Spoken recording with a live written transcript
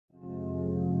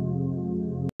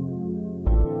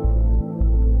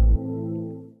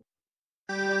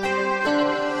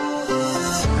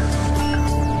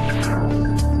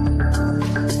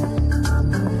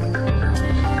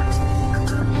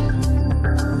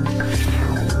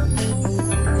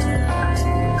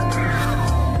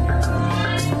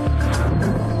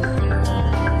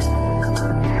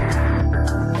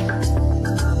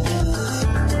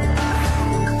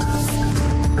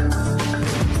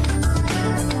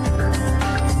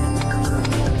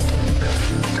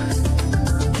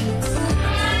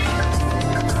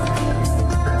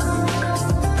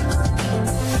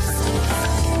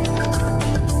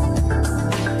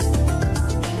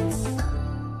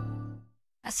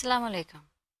Assalamu alaikum.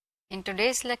 In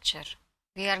today's lecture,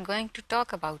 we are going to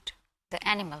talk about the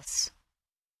animals.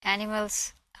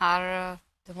 Animals are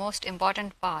the most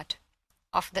important part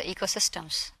of the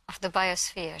ecosystems of the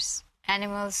biospheres.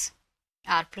 Animals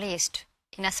are placed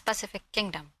in a specific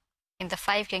kingdom in the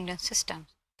five kingdom system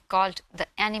called the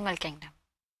animal kingdom.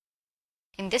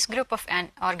 In this group of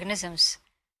organisms,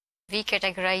 we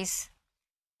categorize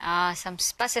some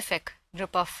specific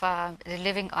group of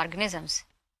living organisms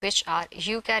which are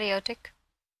eukaryotic,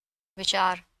 which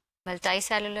are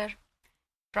multicellular,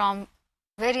 from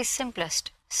very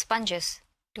simplest sponges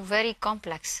to very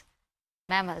complex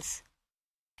mammals,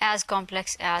 as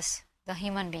complex as the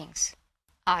human beings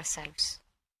ourselves.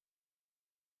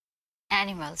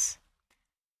 Animals,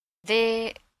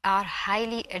 they are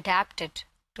highly adapted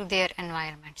to their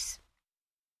environments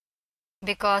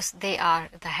because they are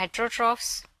the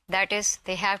heterotrophs, that is,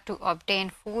 they have to obtain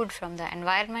food from the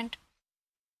environment.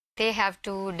 They have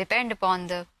to depend upon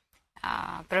the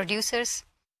producers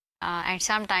and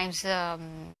sometimes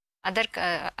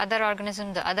other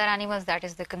organisms, the other animals, that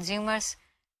is the consumers,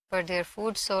 for their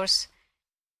food source.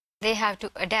 They have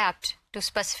to adapt to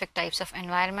specific types of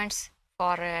environments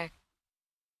for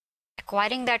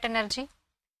acquiring that energy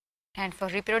and for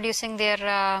reproducing their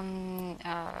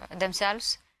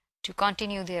themselves to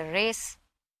continue their race.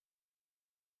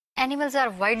 Animals are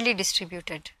widely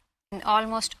distributed in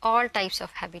almost all types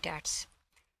of habitats.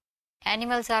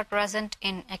 Animals are present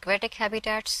in aquatic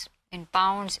habitats, in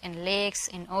ponds, in lakes,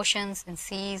 in oceans, in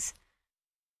seas.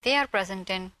 They are present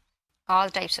in all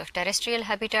types of terrestrial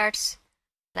habitats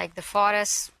like the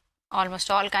forests, almost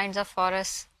all kinds of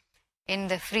forests, in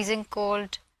the freezing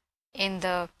cold, in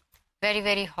the very,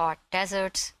 very hot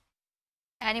deserts.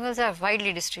 Animals are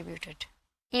widely distributed.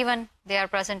 Even they are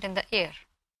present in the air.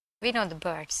 We know the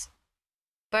birds.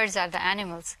 Birds are the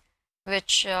animals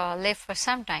which live for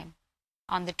some time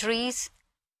on the trees,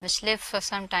 which live for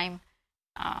some time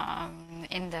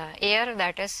in the air,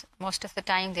 that is, most of the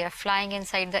time they are flying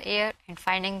inside the air and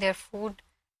finding their food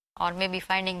or maybe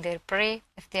finding their prey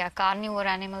if they are carnivore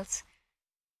animals.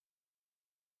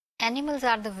 Animals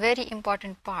are the very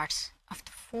important parts of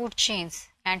the food chains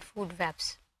and food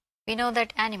webs. We know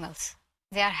that animals,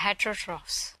 they are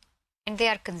heterotrophs and they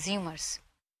are consumers.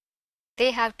 They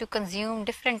have to consume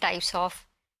different types of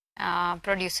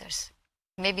producers,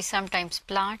 maybe sometimes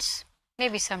plants,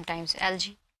 maybe sometimes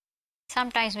algae,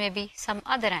 sometimes maybe some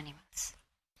other animals.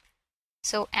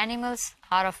 So animals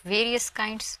are of various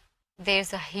kinds. There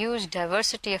is a huge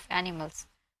diversity of animals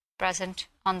present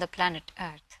on the planet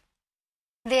Earth.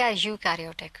 They are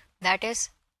eukaryotic, that is,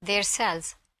 their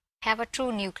cells have a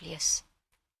true nucleus.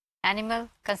 Animal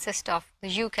consists of the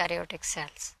eukaryotic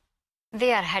cells.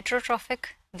 They are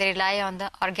heterotrophic. They rely on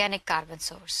the organic carbon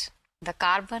source, the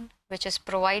carbon which is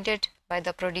provided by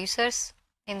the producers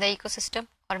in the ecosystem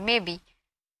or maybe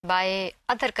by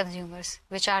other consumers,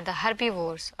 which are the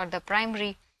herbivores or the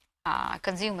primary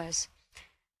consumers.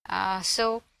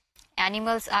 So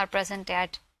animals are present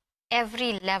at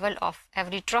every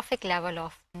trophic level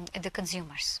of the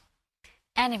consumers.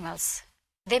 Animals,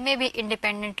 they may be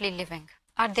independently living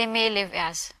or they may live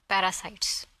as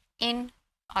parasites in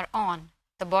or on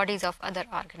the bodies of other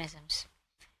organisms.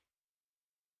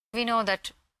 We know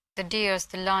that the deers,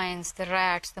 the lions, the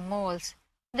rats, the moles,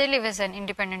 they live as an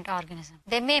independent organism.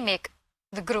 They may make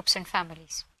the groups and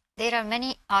families. There are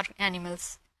many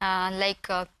animals like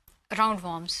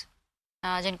roundworms,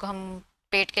 जिनको हम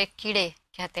पेट के कीड़े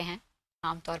कहते हैं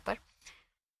आमतौर पर.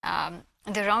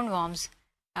 The roundworms,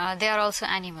 they are also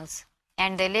animals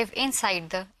and they live inside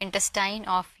the intestine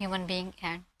of human being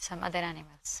and some other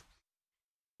animals.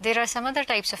 There are some other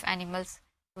types of animals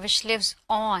which lives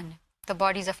on the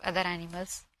bodies of other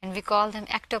animals and we call them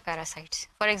ectoparasites.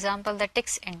 For example, the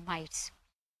ticks and mites,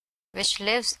 which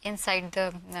lives inside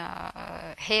the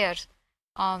hair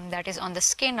that is on the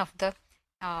skin of the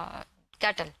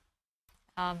cattle.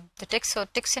 The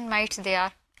ticks and mites, they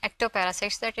are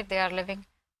ectoparasites, that is, they are living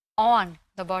on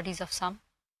the bodies of some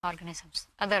organisms,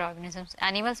 other organisms,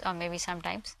 animals or maybe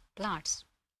sometimes plants.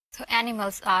 So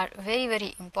animals are very,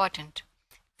 very important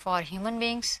for human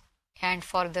beings and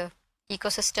for the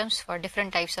ecosystems, for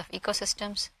different types of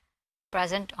ecosystems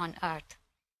present on Earth,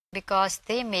 because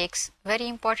they makes very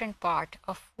important part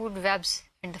of food webs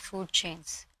and the food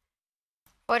chains.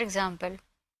 For example,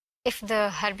 if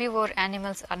the herbivore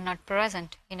animals are not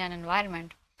present in an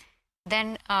environment,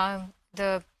 then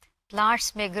the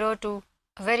plants may grow to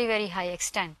a very, very high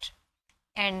extent,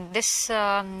 and this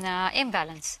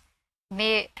imbalance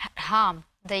may harm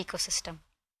the ecosystem.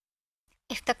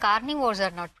 If the carnivores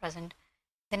are not present,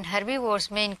 then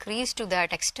herbivores may increase to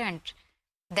that extent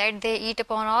that they eat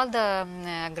upon all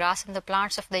the grass and the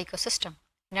plants of the ecosystem,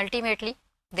 and ultimately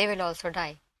they will also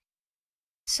die.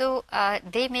 So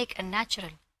they make a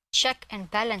natural check and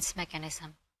balance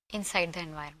mechanism inside the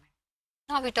environment.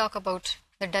 Now we talk about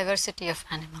the diversity of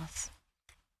animals.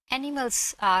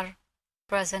 Animals are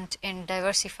present in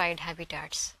diversified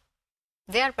habitats.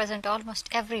 They are present almost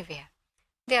everywhere.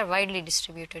 They are widely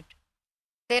distributed.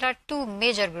 There are two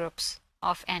major groups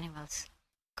of animals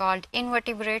called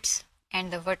invertebrates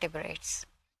and the vertebrates.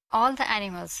 All the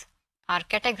animals are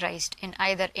categorized in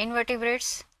either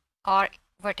invertebrates or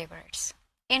vertebrates.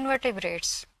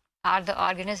 Invertebrates are the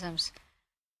organisms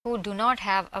who do not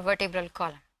have a vertebral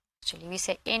column. Actually, we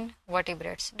say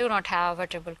invertebrates do not have a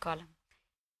vertebral column.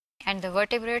 And the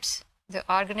vertebrates, the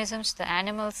organisms, the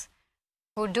animals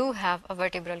who do have a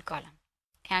vertebral column.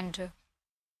 And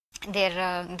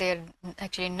their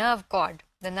actually nerve cord,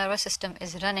 the nervous system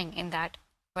is running in that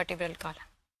vertebral column.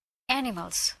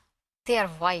 Animals, they are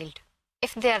wild.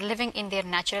 If they are living in their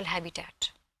natural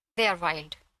habitat, they are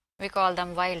wild. We call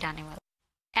them wild animals.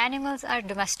 Animals are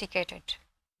domesticated.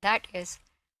 That is,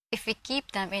 if we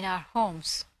keep them in our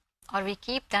homes or we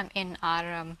keep them in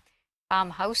our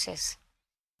farmhouses,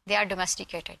 they are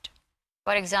domesticated.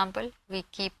 For example, we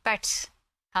keep pets.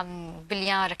 हम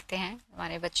बिल्लियाँ रखते हैं,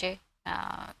 हमारे बच्चे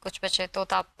कुछ बच्चे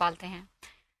तोता पालते हैं,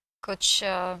 कुछ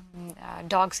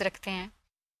dogs रखते हैं.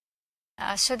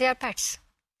 So they are pets.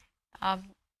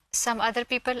 Some other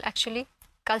people actually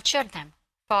culture them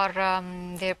for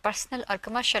their personal or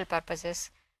commercial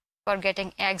purposes, for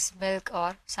getting eggs, milk,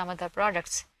 or some other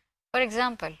products. For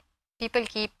example, people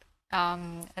keep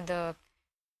the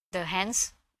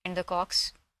hens and the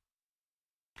cocks.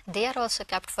 They are also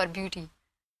kept for beauty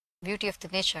of the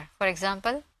nature. For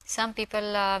example, some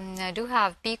people do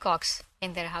have peacocks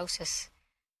in their houses.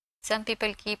 Some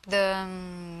people keep the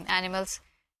animals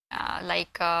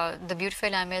like the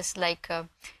beautiful animals like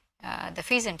the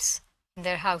pheasants in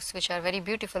their house, which are very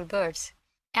beautiful birds.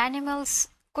 Animals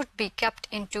could be kept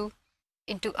into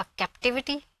a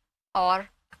captivity or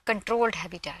a controlled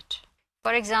habitat.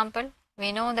 For example,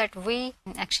 we know that we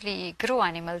actually grow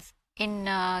animals in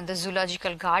the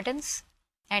zoological gardens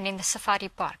and in the safari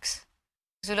parks.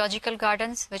 Zoological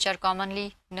gardens, which are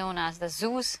commonly known as the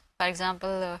zoos. For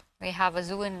example, we have a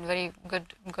zoo in very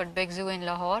good big zoo in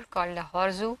Lahore called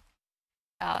Lahore Zoo.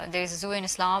 There is a zoo in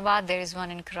Islamabad. There is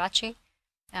one in Karachi.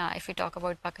 If we talk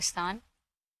about Pakistan,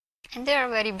 and there are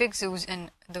very big zoos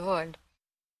in the world.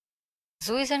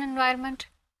 Zoo is an environment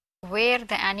where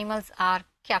the animals are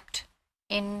kept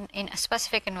in a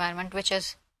specific environment which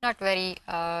is not very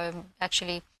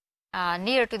actually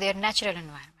near to their natural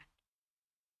environment.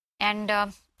 And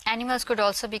animals could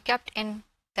also be kept in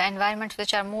the environments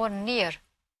which are more near,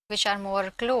 which are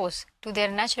more close to their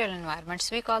natural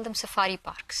environments. We call them safari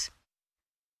parks.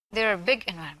 There are big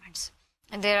environments.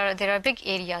 And there are big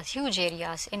areas, huge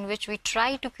areas in which we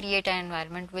try to create an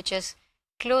environment which is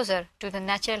closer to the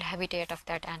natural habitat of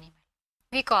that animal.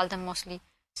 We call them mostly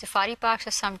safari parks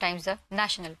or sometimes the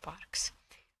national parks.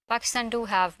 Pakistan do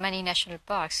have many national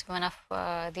parks. One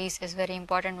of these is very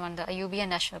important one, the Ayubiya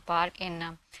National Park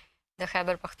in the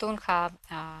Khyber Pakhtunkhwa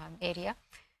area,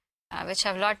 which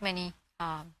have lot many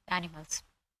animals.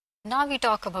 Now we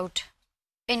talk about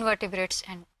invertebrates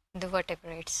and the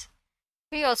vertebrates.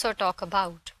 We also talk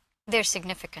about their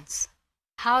significance,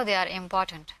 how they are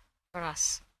important for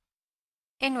us.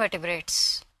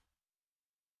 Invertebrates.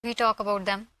 We talk about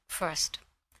them first.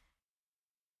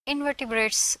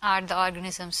 Invertebrates are the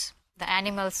organisms, the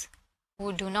animals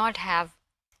who do not have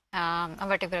a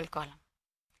vertebral column.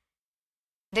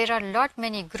 There are lot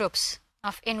many groups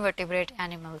of invertebrate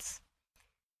animals.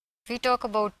 We talk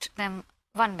about them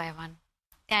one by one,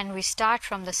 and we start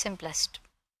from the simplest.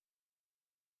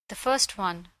 The first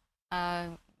one,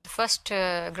 the first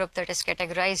group that is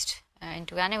categorized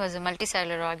into animals, the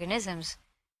multicellular organisms,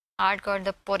 are called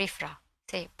the porifera.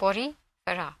 Say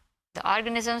porifera, the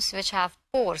organisms which have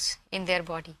pores in their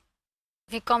body.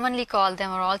 We commonly call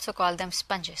them or also call them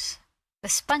sponges. The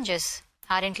sponges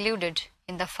are included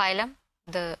in the phylum,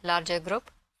 the larger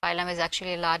group. Phylum is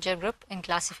actually a larger group in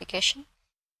classification.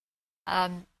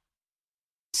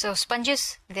 So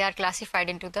sponges, they are classified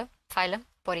into the phylum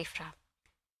porifera.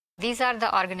 These are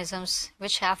the organisms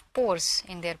which have pores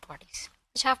in their bodies,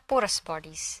 which have porous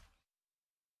bodies.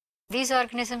 These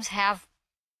organisms have,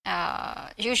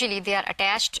 usually they are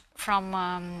attached from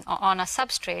on a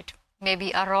substrate,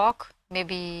 maybe a rock,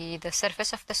 maybe the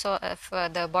surface of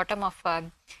the bottom of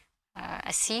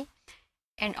a sea,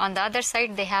 and on the other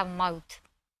side they have mouth.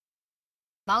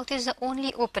 Mouth is the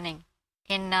only opening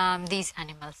in these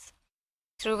animals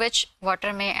through which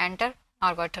water may enter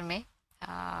or water may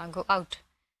go out.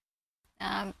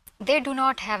 They do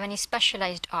not have any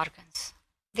specialized organs.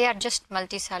 They are just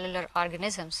multicellular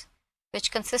organisms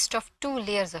which consist of two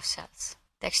layers of cells.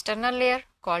 The external layer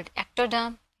called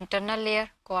ectoderm, internal layer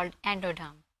called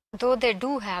endoderm. Though they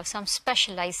do have some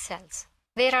specialized cells,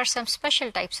 there are some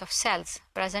special types of cells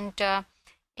present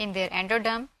in their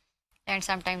endoderm and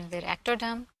sometimes their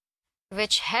ectoderm,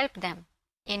 which help them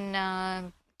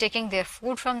in taking their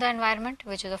food from the environment,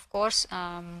 which is of course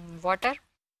water.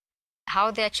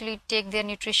 How they actually take their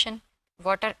nutrition: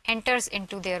 water enters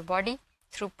into their body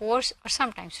through pores or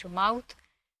sometimes through mouth,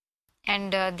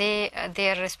 and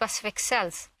their specific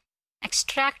cells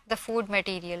extract the food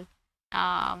material,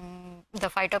 the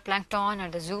phytoplankton or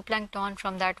the zooplankton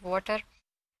from that water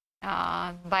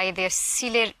by their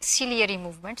ciliary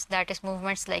movements, that is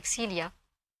movements like cilia.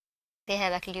 They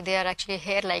are actually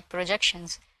hair-like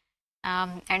projections,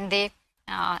 and they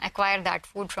acquire that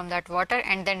food from that water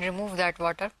and then remove that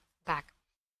water back.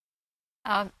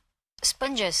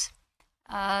 Sponges,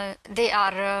 they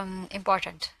are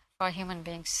important for human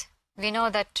beings. We know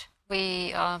that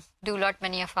we do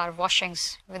many of our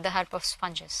washings with the help of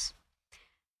sponges.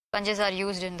 Sponges are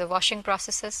used in the washing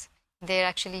processes.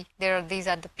 These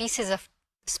are the pieces of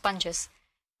sponges,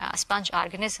 sponge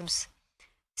organisms.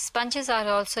 Sponges are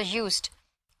also used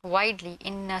widely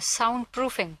in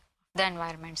soundproofing the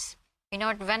environments. You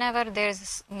know, whenever there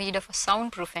is need of a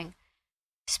soundproofing,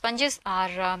 sponges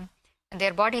are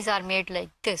their bodies are made like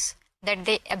this, that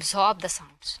they absorb the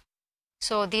sounds.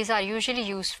 So these are usually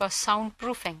used for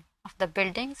soundproofing of the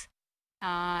buildings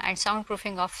and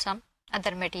soundproofing of some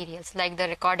other materials like the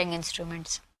recording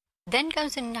instruments. Then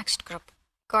comes the next group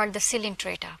called the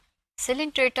Coelenterata.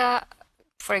 Coelenterata,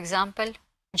 for example,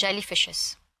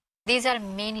 jellyfishes. These are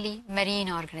mainly marine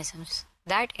organisms.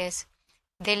 That is,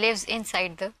 they live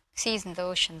inside the seas and the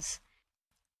oceans.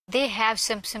 They have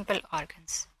some simple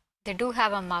organs. They do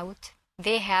have a mouth.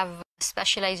 They have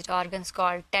specialized organs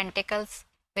called tentacles,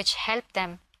 which help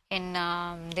them in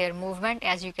their movement.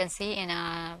 As you can see in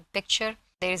a picture,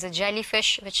 there is a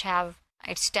jellyfish which have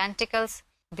its tentacles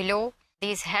below.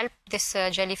 These help this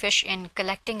jellyfish in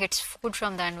collecting its food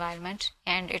from the environment,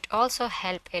 and it also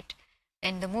help it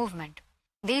in the movement.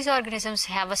 These organisms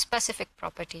have a specific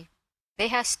property. They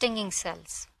have stinging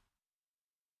cells.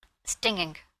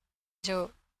 Stinging, जो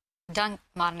डंक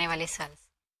मारने वाले cells.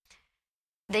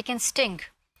 They can sting.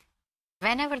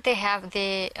 Whenever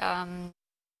they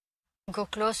go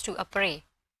close to a prey,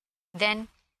 then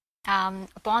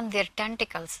upon their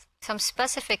tentacles, some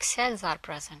specific cells are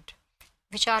present,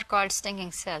 which are called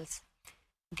stinging cells.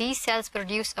 These cells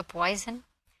produce a poison,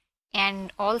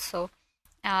 and also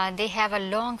they have a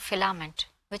long filament,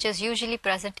 which is usually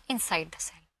present inside the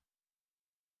cell.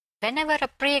 Whenever a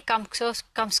prey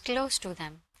comes close to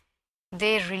them,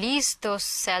 they release those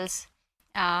cells,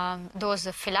 those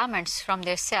filaments from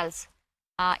their cells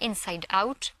inside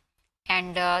out,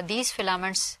 and these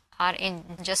filaments are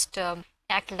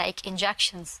act like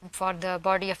injections for the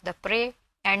body of the prey,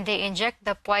 and they inject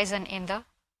the poison in the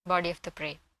body of the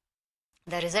prey.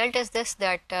 The result is this,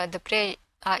 that the prey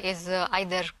is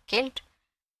either killed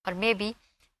or maybe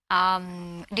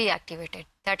deactivated,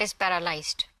 that is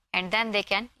paralyzed, and then they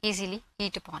can easily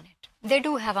eat upon it. They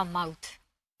do have a mouth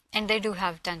and they do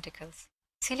have tentacles.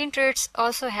 Coelentrates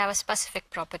also have a specific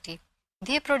property.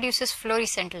 They produce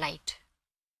fluorescent light.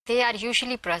 They are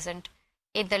usually present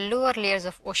in the lower layers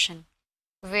of ocean,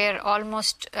 where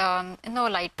almost no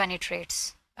light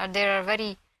penetrates. There are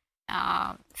very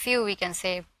few, we can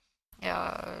say,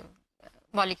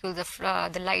 molecules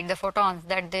of the light, the photons,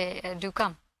 that they do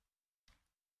come.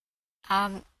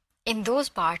 In those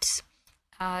parts,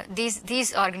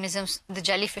 these organisms, the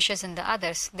jellyfishes and the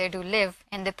others, they do live,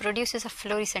 and they produce a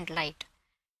fluorescent light.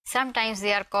 Sometimes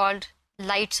they are called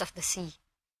lights of the sea,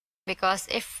 because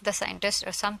if the scientists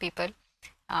or some people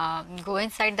go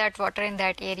inside that water in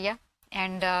that area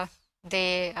and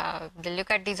they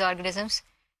look at these organisms,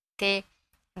 they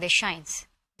shines,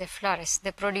 they fluoresce,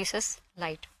 they produces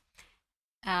light.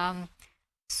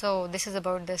 So this is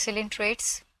about the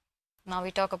coelentrates. Now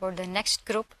we talk about the next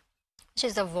group, which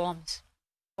is the worms.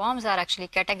 Worms are actually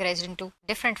categorized into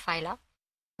different phyla,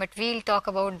 but we'll talk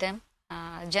about them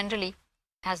generally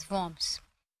as worms.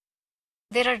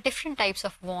 There are different types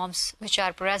of worms which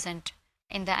are present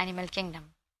in the animal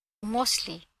kingdom.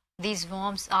 Mostly these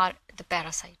worms are the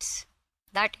parasites.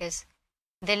 That is,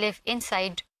 they live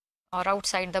inside or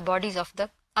outside the bodies of the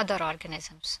other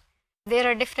organisms. There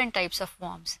are different types of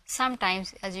worms.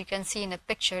 Sometimes, as you can see in the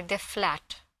picture, they're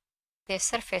flat. Their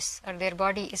surface or their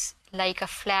body is like a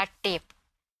flat tape.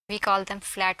 We call them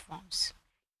flatworms.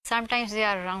 Sometimes they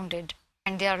are rounded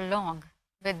and they are long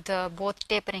with both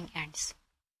tapering ends.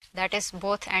 that is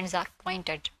both ends are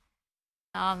pointed.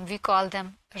 We call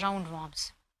them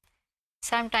roundworms.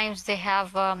 Sometimes they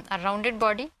have a rounded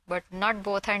body, but not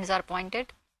both ends are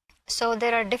pointed. So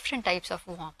there are different types of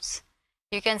worms.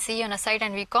 You can see on a site,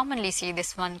 and we commonly see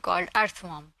this one called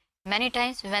earthworm. Many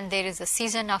times when there is a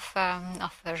season of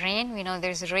rain, we know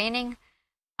there's raining,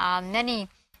 many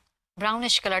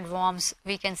brownish colored worms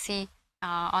we can see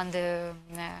on the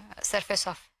surface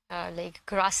of like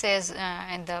grasses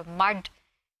and the mud.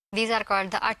 These are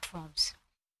called the earthworms.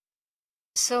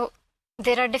 So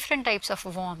there are different types of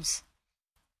worms.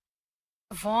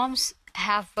 Worms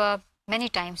have many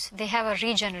times they have a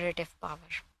regenerative power.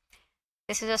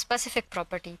 This is a specific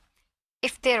property.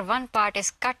 If their one part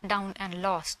is cut down and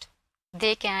lost,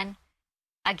 they can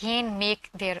again make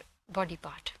their body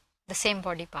part, the same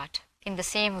body part, in the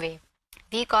same way.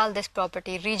 We call this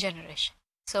property regeneration.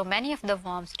 So many of the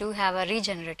worms do have a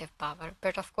regenerative power,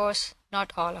 but of course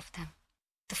not all of them.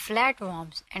 The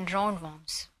flatworms and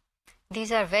roundworms.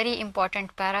 These are very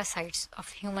important parasites of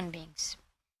human beings.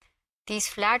 These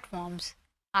flatworms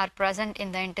are present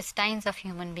in the intestines of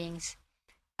human beings,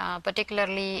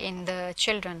 particularly in the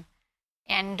children,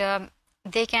 and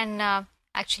they can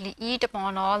actually eat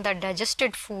upon all the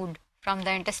digested food from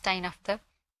the intestine of the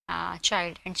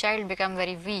child, and child become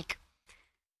very weak.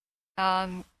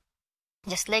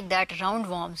 Just like that,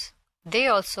 roundworms, they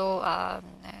also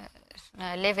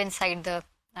live inside the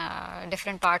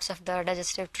different parts of the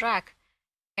digestive tract,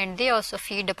 and they also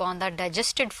feed upon the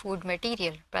digested food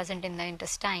material present in the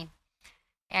intestine,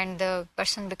 and the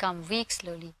person become weak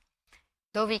slowly.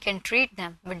 Though we can treat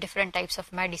them with different types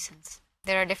of medicines.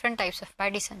 There are different types of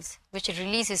medicines which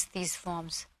releases these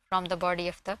worms from the body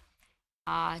of the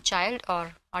child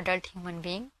or adult human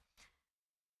being.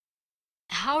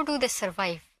 How do they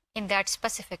survive in that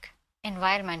specific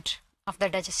environment of the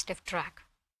digestive tract?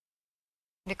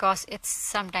 Because it's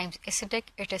sometimes acidic,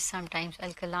 it is sometimes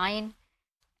alkaline,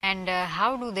 and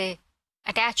how do they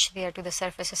attach there to the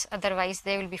surfaces? Otherwise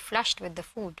they will be flushed with the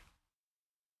food.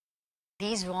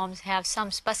 These worms have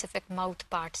some specific mouth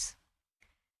parts.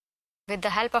 With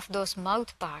the help of those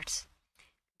mouth parts,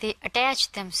 they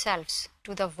attach themselves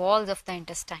to the walls of the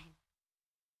intestine.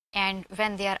 And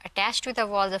when they are attached to the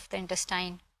walls of the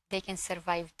intestine, they can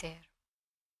survive there.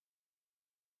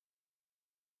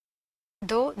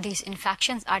 Though these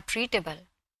infections are treatable,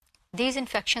 these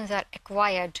infections are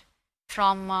acquired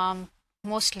from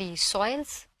mostly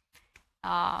soils,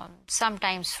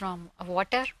 sometimes from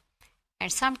water,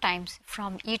 and sometimes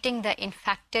from eating the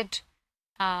infected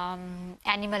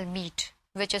animal meat,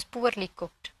 which is poorly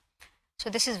cooked. So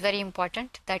this is very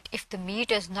important, that if the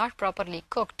meat is not properly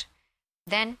cooked,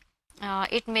 then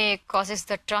it may causes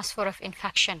the transfer of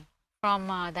infection from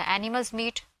the animal's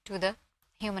meat to the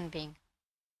human being.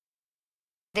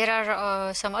 There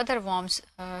are some other worms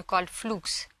called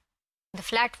flukes, the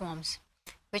flatworms,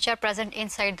 which are present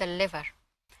inside the liver,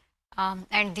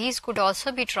 and these could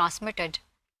also be transmitted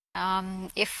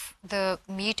if the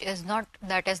meat is not,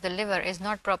 that is the liver, is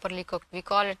not properly cooked. We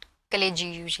call it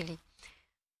kaleji usually.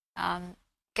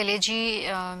 कलेजी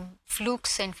fluke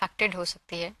से infected हो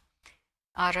सकती है,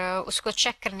 और उसको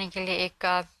check करने के लिए एक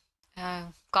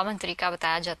कॉमन तरीका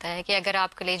बताया जाता है कि अगर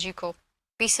आप कलेजी को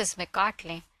पीसेस में काट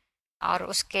लें और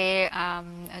उसके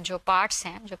जो पार्ट्स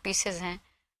हैं, जो पीसेस हैं,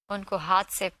 उनको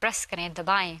हाथ से प्रेस करें,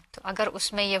 दबाएं, तो अगर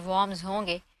उसमें ये वॉर्म्स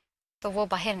होंगे तो वो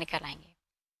बाहर निकल आएंगे.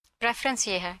 प्रेफरेंस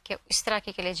ये है कि इस तरह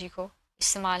की कलेजी को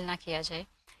इस्तेमाल ना किया जाए,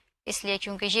 इसलिए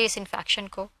क्योंकि ये इस इन्फेक्शन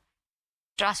को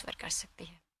ट्रांसफ़र कर सकती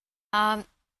है.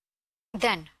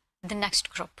 Then the next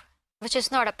group, which is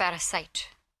not a parasite,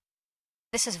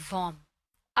 this is worm,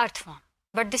 earthworm.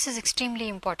 But this is extremely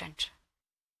important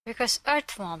because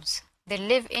earthworms, they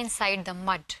live inside the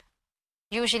mud,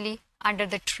 usually under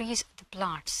the trees, the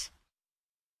plants.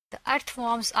 The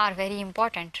earthworms are very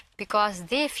important because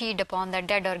they feed upon the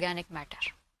dead organic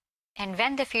matter, and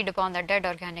when they feed upon the dead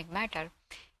organic matter,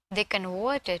 they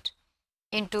convert it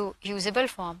into usable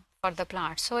form for the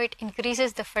plant. So it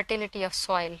increases the fertility of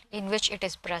soil in which it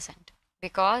is present,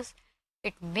 because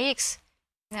it makes,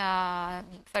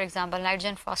 for example,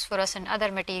 nitrogen, phosphorus and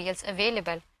other materials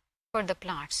available for the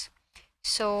plants.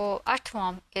 So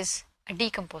earthworm is a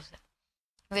decomposer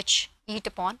which eat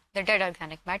upon the dead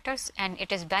organic matters, and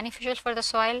it is beneficial for the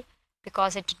soil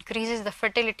because it increases the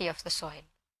fertility of the soil.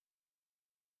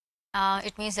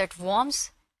 It means that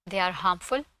worms, they are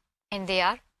harmful and they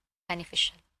are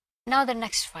beneficial. Now the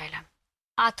next phylum,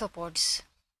 arthropods.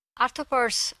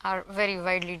 Arthropods are very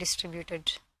widely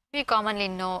distributed. We commonly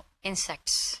know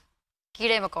insects,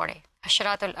 कीड़े मकोड़े,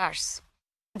 हशरातुल अर्ज़.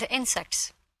 The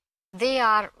insects, they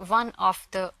are one of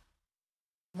the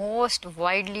most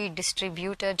widely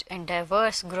distributed and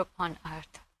diverse group on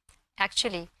Earth.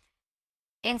 Actually,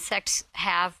 insects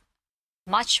have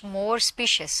much more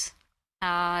species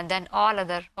than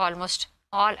almost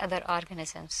all other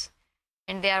organisms,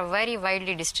 and they are very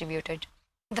widely distributed.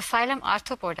 The phylum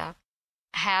Arthropoda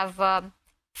have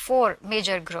four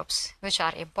major groups which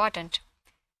are important.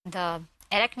 The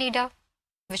Arachnida,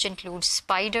 which includes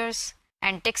spiders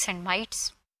and ticks and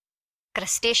mites.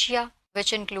 Crustacea,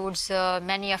 which includes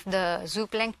many of the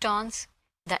zooplanktons.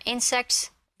 The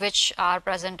insects, which are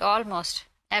present almost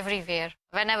everywhere.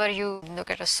 Whenever you look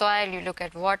at a soil, you look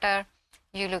at water,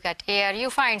 you look at air, you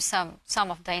find some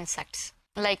of the insects,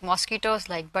 like mosquitoes,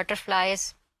 like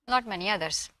butterflies, not many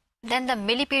others. Then the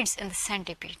millipedes and the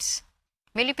centipedes.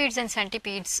 Millipedes and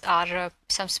centipedes are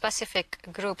some specific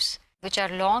groups which are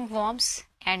long worms,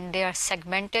 and they are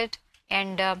segmented,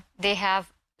 and they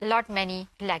have lot many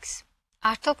legs.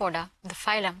 Arthropoda, the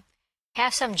phylum,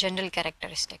 have some general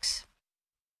characteristics.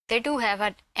 They do have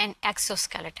an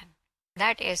exoskeleton.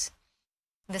 That is,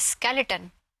 the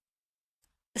skeletal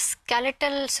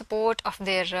support of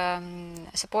their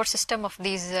support system of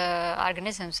these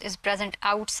organisms is present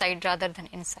outside rather than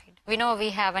inside. We know we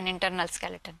have an internal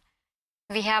skeleton.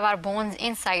 We have our bones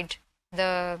inside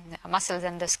the muscles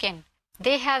and the skin.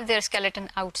 They have their skeleton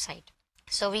outside.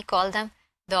 So we call them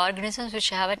the organisms which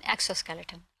have an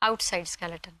exoskeleton, outside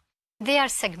skeleton. They are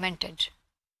segmented.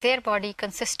 Their body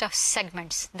consists of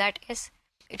segments. That is,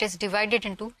 it is divided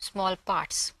into small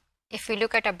parts. If we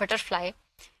look at a butterfly,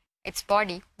 its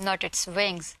body, not its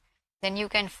wings, then you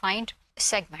can find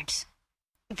segments.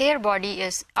 Their body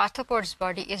is, arthropods'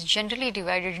 body is generally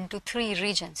divided into three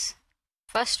regions.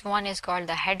 First one is called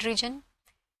the head region,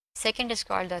 second is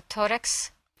called the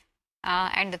thorax,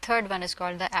 and the third one is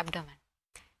called the abdomen.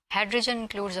 Head region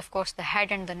includes, of course, the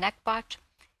head and the neck part.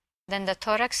 Then the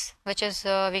thorax, which is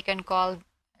we can call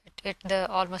it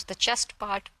almost the chest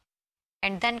part,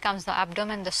 and then comes the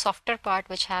abdomen, the softer part,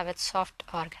 which have its soft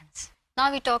organs.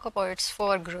 Now we talk about its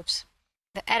four groups: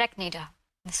 the arachnida,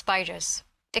 the spiders,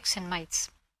 ticks and mites.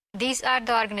 These are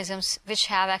the organisms which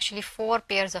have actually 4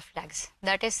 pairs of legs,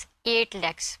 that is 8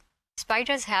 legs.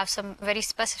 Spiders have some very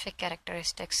specific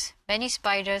characteristics. Many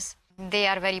spiders, they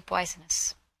are very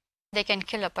poisonous. They can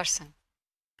kill a person.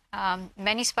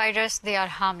 Many spiders, they are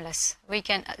harmless. They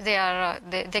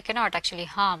cannot actually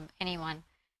harm anyone.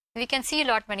 We can see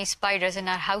many spiders in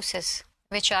our houses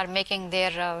which are making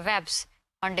their webs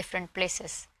on different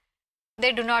places.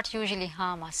 They do not usually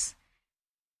harm us.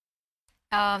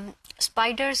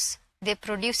 Spiders, they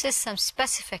produces some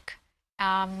specific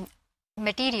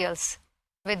materials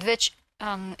with which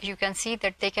you can see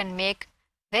that they can make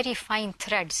very fine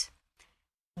threads.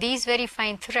 These very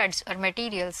fine threads or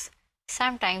materials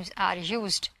sometimes are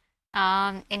used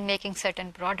in making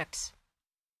certain products.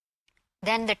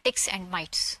 Then the ticks and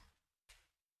mites.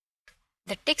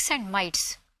 The ticks and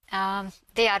mites,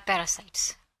 they are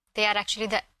parasites. They are actually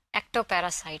the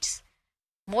ectoparasites,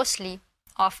 mostly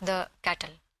of the cattle.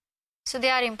 So they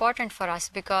are important for us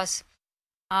because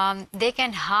they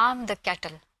can harm the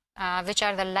cattle, which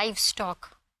are the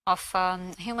livestock of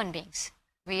human beings.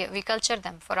 We culture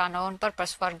them for our own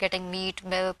purpose, for getting meat,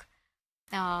 milk,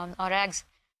 or eggs.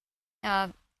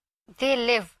 They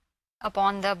live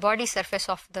upon the body surface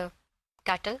of the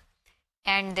cattle,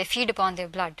 and they feed upon their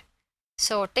blood.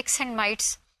 So ticks and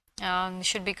mites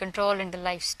should be controlled in the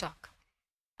livestock.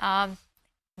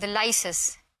 The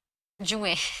lices,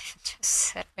 जुएं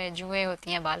sir में जुएं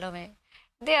होती हैं बालों में,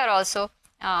 they are also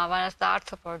one of the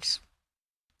arthropods,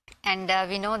 and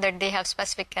we know that they have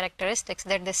specific characteristics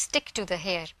that they stick to the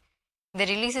hair. They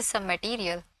release some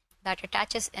material that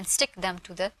attaches and stick them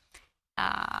to the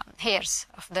hairs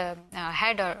of the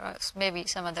head or maybe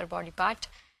some other body part,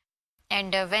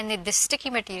 and when this sticky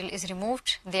material is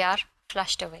removed, they are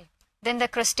flushed away. Then the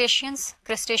crustaceans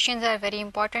are very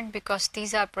important because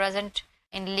these are present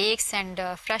in lakes and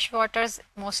fresh waters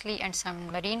mostly, and some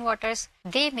marine waters.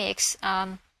 They makes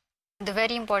the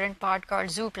very important part called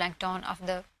zooplankton of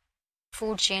the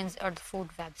food chains or the food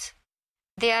webs.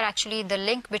 They are actually the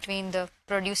link between the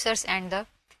producers and the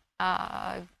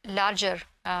larger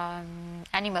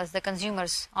animals, the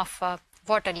consumers of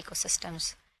water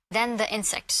ecosystems. Then the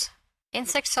insects.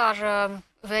 Insects are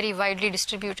very widely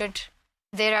distributed.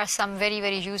 There are some very,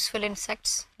 very useful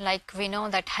insects. Like we know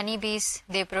that honeybees,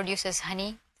 they produces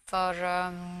honey for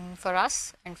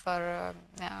us and for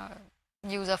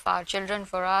use of our children,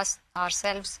 for us,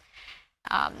 ourselves.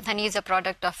 Honey is a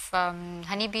product of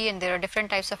honeybee, and there are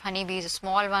different types of honeybees, a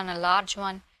small one, a large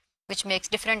one, which makes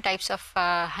different types of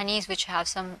honeys which have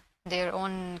some their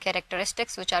own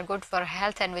characteristics which are good for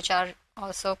health and which are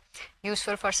also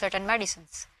useful for certain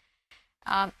medicines.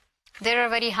 There are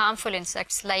very harmful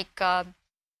insects like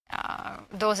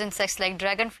those insects like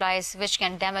dragonflies, which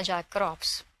can damage our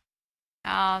crops.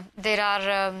 There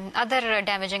are other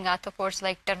damaging arthropods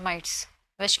like termites,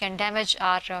 which can damage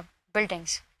our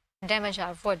buildings, damage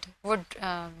our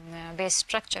wood-based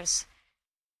structures.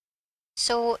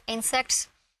 So insects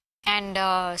and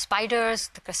spiders,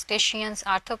 the crustaceans,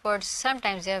 arthropods,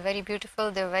 sometimes they are very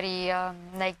beautiful. They're very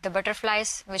like the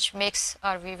butterflies, which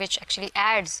actually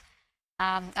adds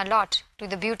a lot to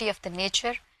the beauty of the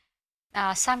nature.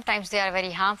 Sometimes they are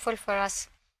very harmful for us.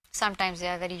 Sometimes they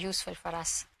are very useful for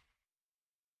us.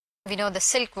 We know the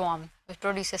silkworm, which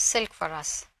produces silk for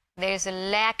us. There is a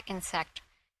lac insect,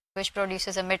 which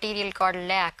produces a material called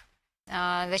lac,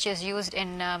 which is used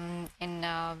in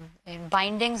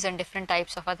bindings and different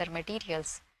types of other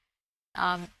materials.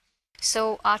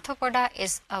 So Arthropoda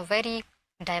is a very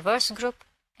diverse group.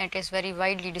 It is very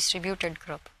widely distributed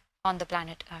group on the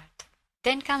planet Earth.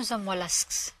 Then comes the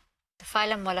mollusks, the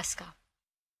phylum Mollusca.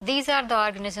 These are the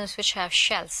organisms which have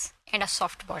shells and a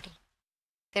soft body.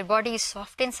 Their body is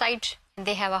soft inside and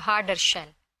they have a harder shell.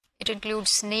 It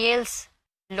includes snails,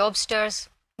 lobsters.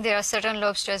 There are certain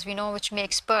lobsters we know which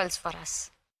makes pearls for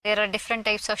us. There are different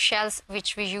types of shells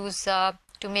which we use to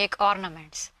make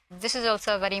ornaments. This is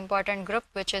also a very important group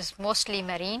which is mostly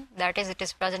marine. That is, it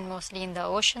is present mostly in the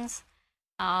oceans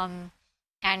and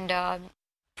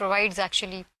provides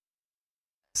actually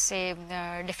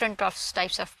different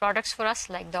types of products for us,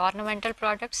 like the ornamental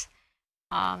products.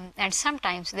 And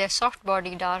sometimes their soft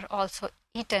bodies are also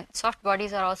eaten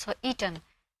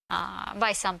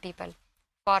by some people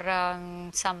for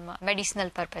some medicinal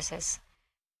purposes.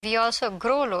 We also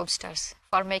grow lobsters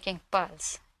for making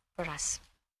pearls for us.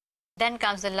 Then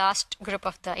comes the last group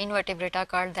of the invertebrata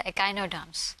called the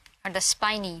echinoderms, or the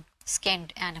spiny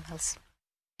skinned animals.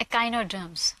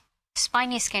 Echinoderms,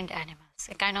 spiny skinned animals.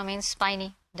 Echino means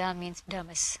spiny, derm means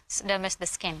dermis. Dermis, the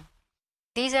skin.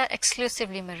 These are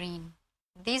exclusively marine.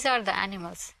 These are the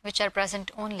animals which are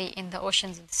present only in the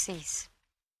oceans and the seas.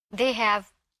 They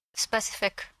have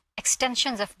specific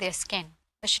extensions of their skin,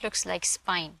 which looks like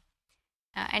spine.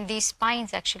 And these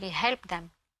spines actually help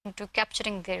them into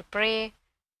capturing their prey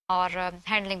or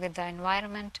handling with the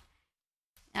environment.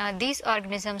 These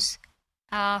organisms,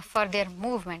 for their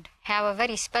movement, have a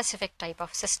very specific type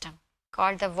of system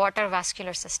called the water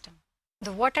vascular system.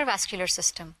 The water vascular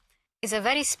system is a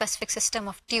very specific system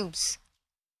of tubes.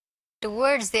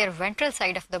 Towards their ventral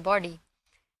side of the body,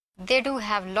 they do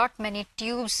have many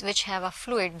tubes which have a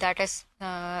fluid that is,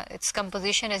 its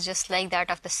composition is just like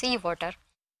that of the seawater.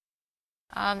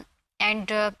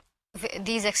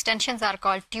 These extensions are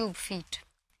called tube feet.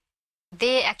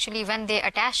 They actually, when they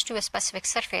attach to a specific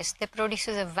surface, they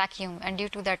produces a vacuum, and due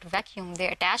to that vacuum, they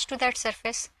attach to that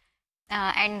surface,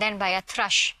 and then by a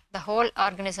thrush, the whole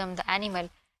organism, the animal,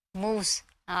 moves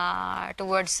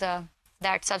towards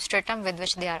that substratum with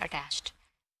which they are attached.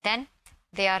 Then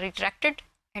they are retracted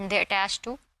and they attach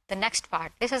to the next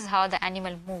part. This is how the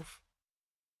animal move.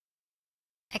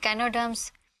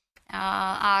 Echinoderms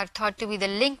are thought to be the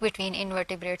link between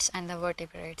invertebrates and the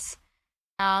vertebrates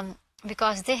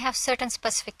because they have certain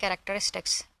specific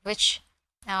characteristics which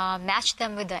match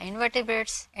them with the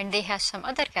invertebrates, and they have some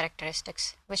other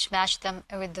characteristics which match them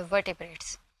with the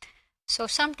vertebrates. So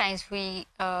sometimes we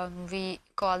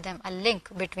call them a link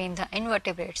between the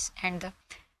invertebrates and the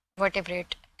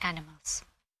vertebrate animals.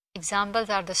 Examples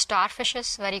are the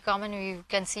starfishes, very common. You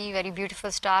can see very beautiful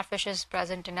starfishes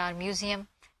present in our museum,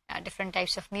 different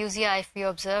types of musea if you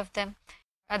observe them.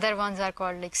 Other ones are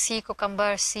called like sea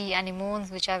cucumbers, sea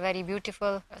anemones, which are very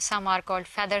beautiful. Some are called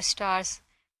feather stars,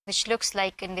 which looks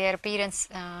like in their appearance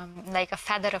like a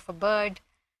feather of a bird.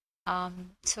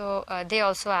 So they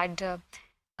also add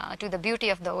to the beauty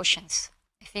of the oceans.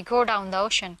 If we go down the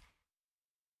ocean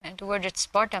and toward its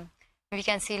bottom, we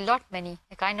can see many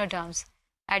echinoderms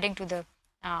adding to the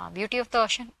beauty of the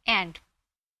ocean and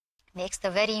makes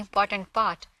the very important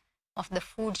part of the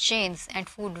food chains and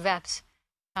food webs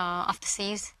of the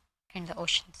seas and the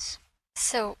oceans.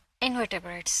 So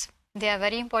invertebrates, they are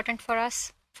very important for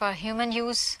us. For human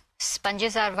use,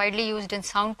 sponges are widely used in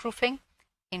soundproofing,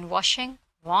 in washing.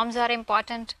 Worms are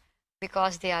important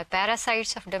because they are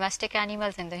parasites of domestic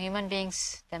animals and the human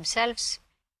beings themselves.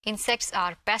 Insects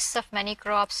are pests of many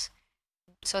crops,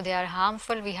 so they are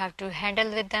harmful. We have to handle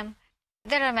with them.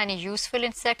 There are many useful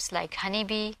insects like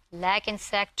honeybee, lac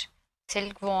insect,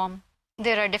 silkworm.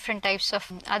 There are different types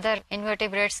of other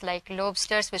invertebrates like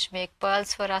lobsters which make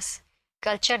pearls for us.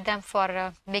 Culture them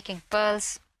for making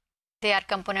pearls. They are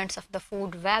components of the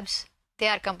food webs. They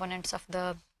are components of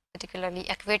the particularly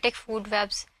aquatic food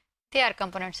webs. They are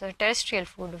components of terrestrial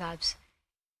food webs.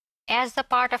 As the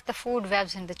part of the food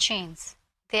webs in the chains,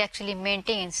 they actually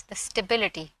maintains the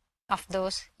stability of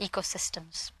those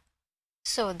ecosystems.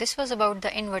 So this was about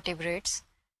the invertebrates.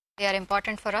 They are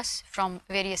important for us from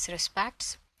various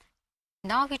respects.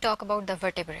 Now we talk about the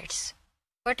vertebrates.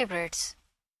 Vertebrates,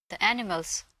 the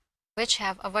animals which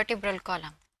have a vertebral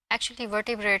column. Actually,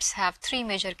 vertebrates have three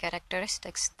major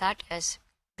characteristics. That is,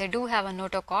 they do have a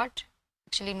notochord.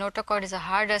 Actually, notochord is a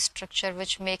harder structure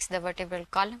which makes the vertebral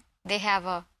column. They have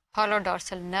a hollow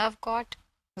dorsal nerve cord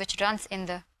which runs in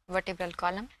the vertebral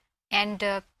column, and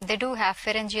they do have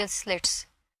pharyngeal slits,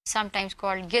 sometimes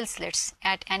called gill slits,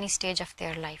 at any stage of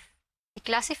their life. We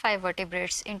classify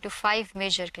vertebrates into 5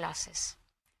 major classes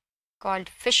called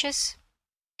fishes,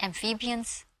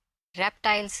 amphibians,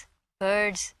 reptiles,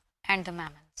 birds, and the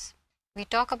mammals. We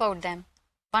talk about them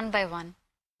one by one,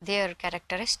 their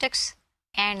characteristics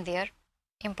and their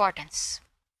importance.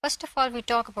 First of all, we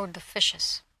talk about the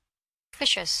fishes.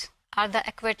 Fishes are the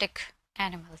aquatic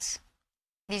animals.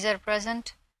 These are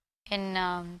present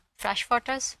in fresh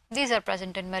waters. These are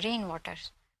present in marine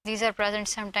waters. These are present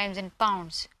sometimes in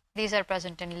ponds. These are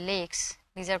present in lakes.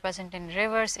 These are present in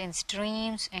rivers, in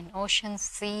streams, in oceans,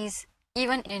 seas,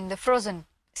 even in the frozen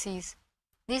seas.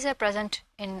 These are present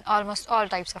in almost all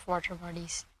types of water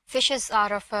bodies. Fishes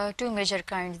are of 2 major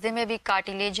kinds. They may be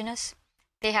cartilaginous.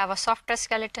 They have a softer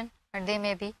skeleton, or they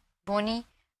may be bony.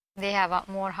 They have a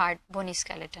more hard, bony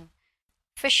skeleton.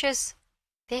 Fishes,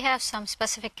 they have some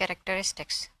specific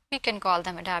characteristics. We can call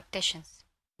them adaptations.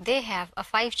 They have a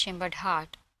 5-chambered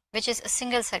heart, which is a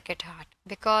single circuit heart,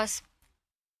 because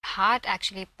heart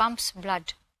actually pumps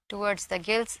blood towards the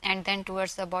gills and then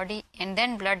towards the body, and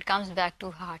then blood comes back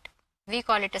to heart. We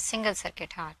call it a single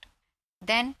circuit heart.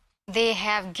 Then they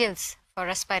have gills for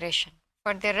respiration,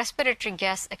 for their respiratory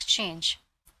gas exchange.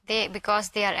 Because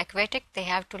they are aquatic, they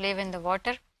have to live in the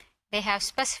water. They have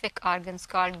specific organs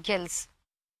called gills.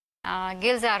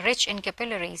 Gills are rich in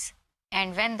capillaries,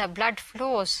 and when the blood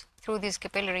flows through these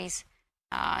capillaries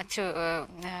and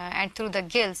through the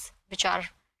gills, which are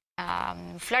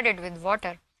flooded with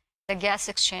water, the gas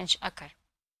exchange occur.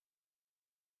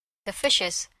 The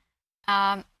fishes,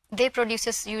 they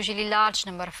produces usually large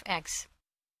number of eggs,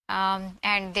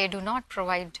 and they do not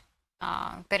provide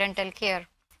parental care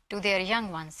to their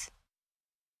young ones.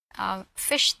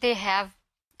 Fish, they have,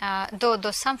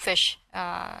 though some fish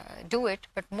do it,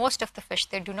 but most of the fish,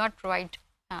 they do not provide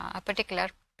a particular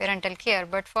parental care,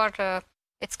 but for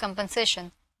its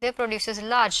compensation, they produces a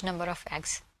large number of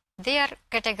eggs. They are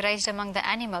categorized among the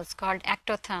animals called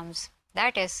ectotherms,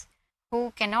 that is,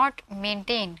 who cannot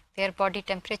maintain their body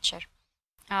temperature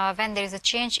when there is a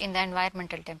change in the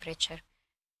environmental temperature.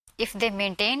 If they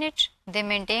maintain it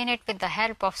with the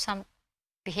help of some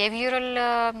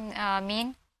behavioral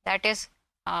mean, that is,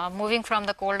 moving from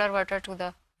the colder water to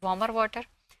the warmer water,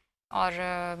 or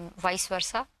vice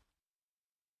versa.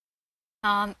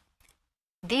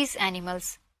 These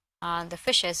animals, the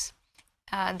fishes,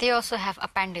 they also have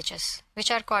appendages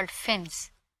which are called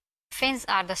fins. Fins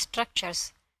are the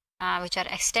structures which are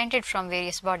extended from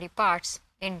various body parts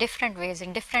in different ways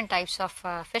in different types of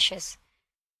fishes,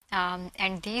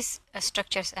 and these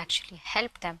structures actually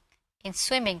help them in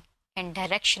swimming and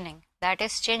directioning, that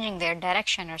is, changing their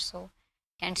direction or so,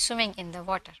 and swimming in the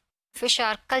water. Fish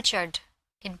are cultured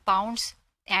in ponds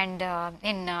and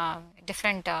in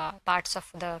different parts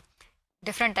of the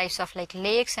different types of like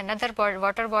lakes and other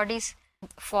water bodies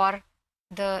for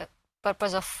the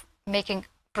purpose of making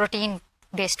protein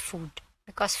based food,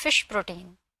 because fish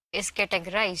protein is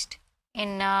categorized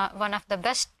in one of the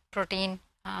best protein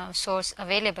source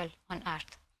available on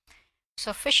earth.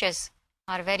 So fishes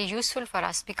are very useful for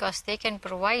us because they can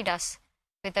provide us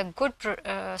with a good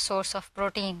source of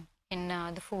protein in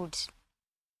the foods.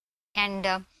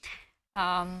 And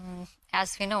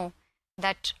as we know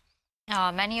that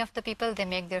many of the people, they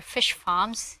make their fish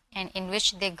farms, and in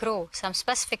which they grow some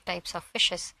specific types of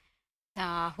fishes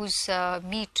whose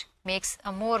meat makes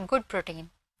a more good protein,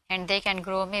 and they can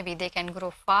grow, maybe they can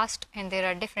grow fast, and there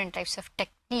are different types of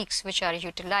techniques which are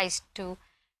utilized to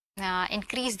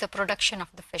increase the production of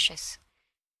the fishes.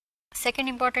 Second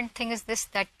important thing is this,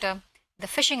 that the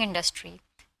fishing industry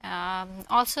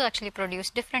also actually produce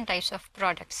different types of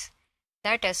products.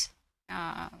 That is,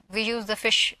 we use the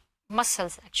fish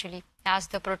muscles actually as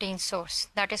the protein source,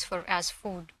 that is as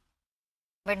food.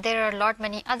 But there are a lot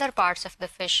many other parts of the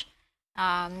fish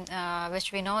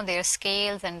which we know, their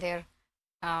scales and their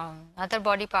other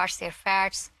body parts, their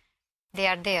fats, they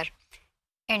are there.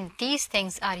 And these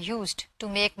things are used to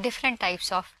make different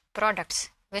types of products,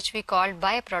 which we call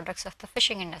byproducts of the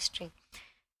fishing industry.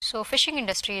 So fishing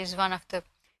industry is one of the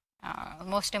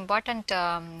most important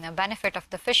benefit of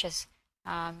the fishes,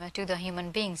 to the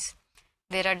human beings.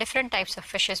 There are different types of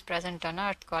fishes present on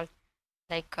Earth called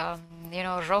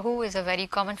rohu is a very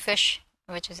common fish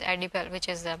which is edible, which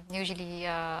is usually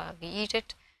we eat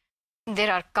it.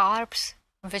 There are carps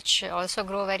which also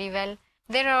grow very well.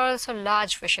 There are also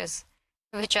large fishes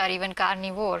which are even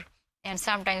carnivore, and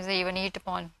sometimes they even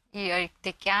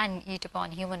they can eat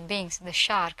upon human beings, the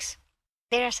sharks.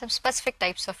 There are some specific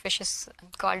types of fishes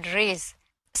called rays.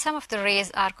 Some of the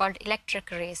rays are called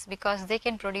electric rays because they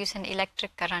can produce an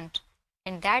electric current,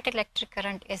 and that electric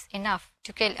current is enough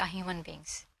to kill a human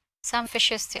beings. Some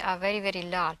fishes are very, very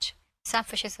large. Some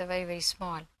fishes are very, very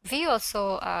small. We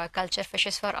also culture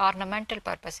fishes for ornamental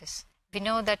purposes. We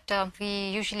know that we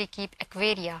usually keep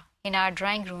aquaria in our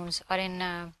drawing rooms or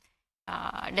in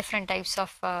different types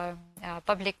of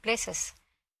public places,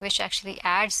 which actually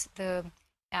adds the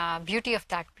beauty of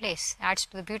that place, adds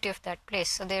to the beauty of that place.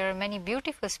 So there are many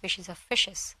beautiful species of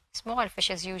fishes, small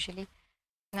fishes usually,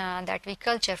 that we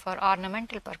culture for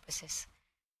ornamental purposes.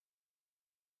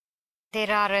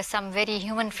 There are some very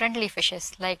human-friendly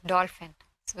fishes like dolphin.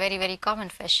 It's a very, very common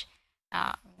fish.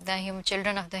 The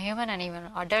children of the human and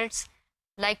even adults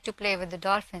like to play with the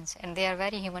dolphins, and they are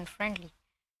very human-friendly.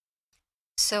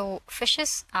 So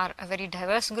fishes are a very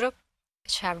diverse group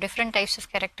which have different types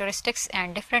of characteristics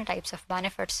and different types of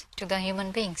benefits to the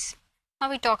human beings. Now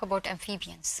we talk about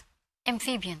amphibians.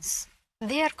 Amphibians,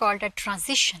 they are called a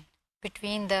transition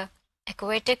between the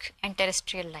aquatic and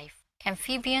terrestrial life.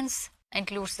 Amphibians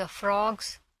includes the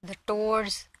frogs, the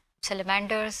toads,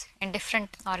 salamanders, and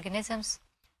different organisms.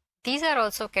 These are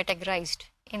also categorized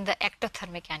in the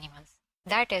ectothermic animals.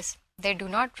 That is, they do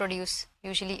not produce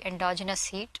usually endogenous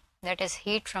heat, that is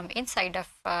heat from inside of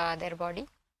their body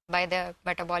by the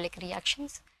metabolic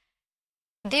reactions.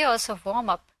 They also warm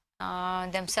up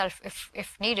themselves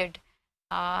if needed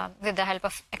with the help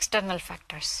of external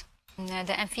factors.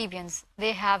 The amphibians,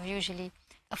 they have usually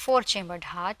a four-chambered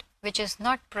heart, which is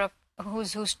not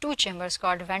whose two chambers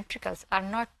called ventricles are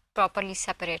not properly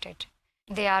separated.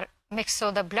 They are mixed, so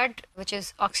the blood which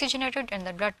is oxygenated and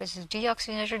the blood which is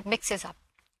deoxygenated mixes up.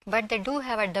 But they do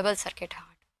have a double circuit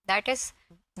heart. That is,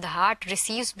 the heart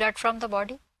receives blood from the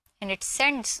body and it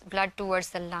sends blood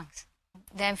towards the lungs.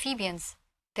 The amphibians,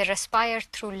 they respire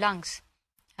through lungs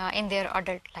in their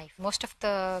adult life. Most of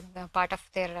the part of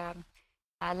their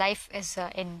life is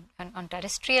on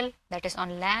terrestrial, that is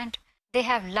on land. They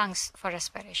have lungs for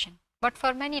respiration. But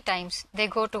for many times, they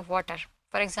go to water.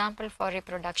 For example, for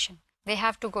reproduction, they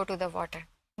have to go to the water.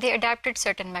 They adapted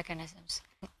certain mechanisms.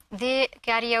 They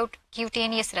carry out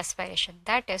cutaneous respiration.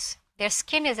 That is, their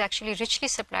skin is actually richly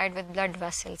supplied with blood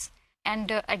vessels, and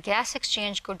a gas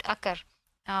exchange could occur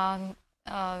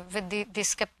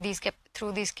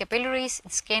through these capillaries,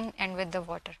 skin, and with the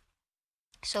water.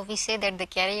 So we say that they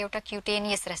carry out a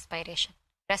cutaneous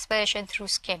respiration through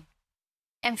skin.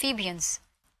 Amphibians,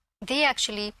 they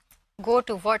actually go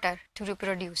to water to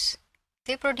reproduce.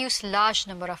 They produce large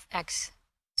number of eggs,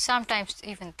 sometimes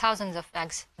even thousands of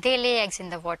eggs. They lay eggs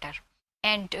in the water,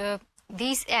 and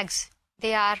these eggs,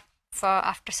 they are,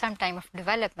 after some time of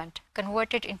development,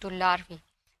 converted into larvae.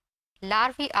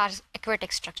 Larvae are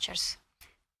aquatic structures.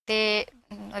 They,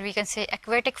 or we can say,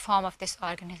 aquatic form of these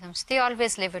organisms. They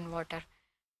always live in water.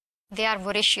 They are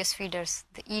voracious feeders.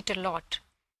 They eat a lot.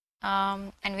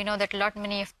 And we know that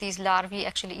many of these larvae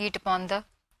actually eat upon the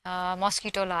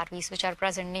mosquito larvae which are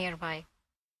present nearby.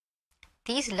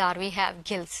 These larvae have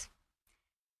gills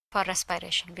for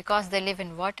respiration. Because they live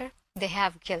in water, they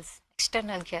have gills,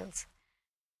 external gills.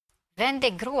 When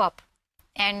they grow up,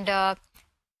 and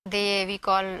we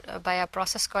call by a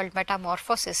process called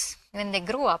metamorphosis, when they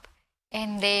grow up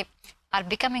and they are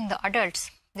becoming the adults,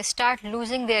 they start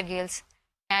losing their gills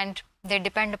and they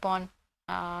depend upon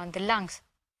the lungs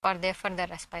for their further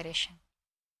respiration.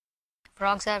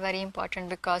 Frogs are very important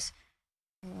because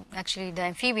actually the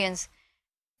amphibians,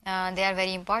 they are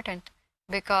very important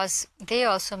because they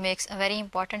also makes a very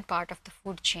important part of the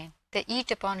food chain. They eat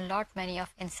upon many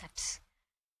of insects.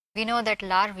 We know that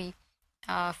larvae,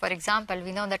 for example,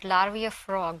 we know that larvae of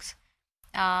frogs,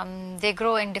 they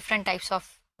grow in different types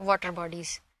of water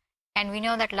bodies. And we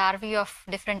know that larvae of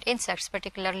different insects,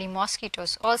 particularly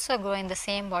mosquitoes, also grow in the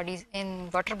same bodies, in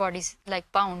water bodies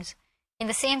like ponds, in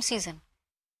the same season.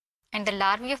 And the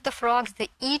larvae of the frogs, they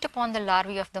eat upon the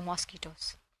larvae of the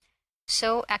mosquitoes.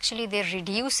 So actually they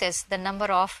reduces the number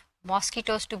of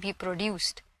mosquitoes to be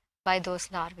produced by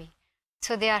those larvae.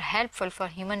 So they are helpful for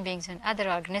human beings and other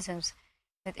organisms.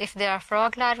 That if there are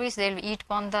frog larvae, they will eat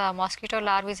upon the mosquito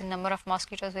larvae, the number of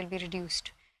mosquitoes will be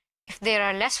reduced. If there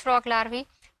are less frog larvae,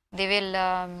 they will,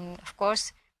 of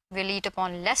course, will eat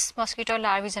upon less mosquito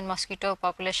larvae and mosquito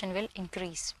population will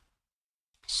increase.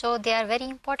 So they are very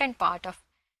important part of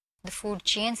the food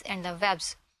chains and the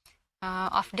webs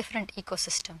of different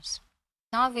ecosystems.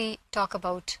 Now we talk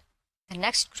about the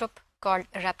next group called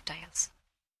reptiles.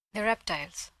 The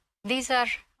reptiles. These are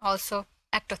also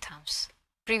ectotherms,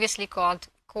 previously called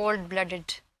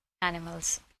cold-blooded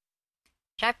animals.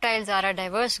 Reptiles are a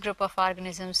diverse group of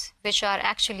organisms which are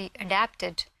actually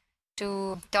adapted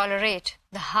to tolerate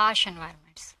the harsh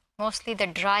environments, mostly the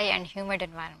dry and humid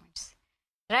environments.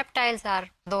 Reptiles are,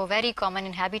 though, very common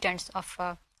inhabitants of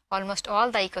almost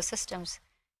all the ecosystems,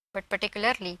 but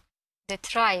particularly they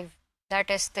thrive, that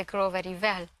is, they grow very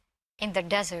well in the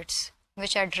deserts,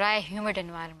 which are dry, humid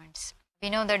environments. We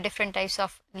know that different types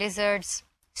of lizards,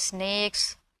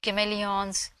 snakes,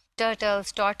 chameleons,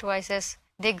 turtles, tortoises,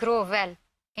 they grow well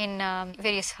in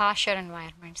various harsher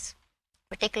environments,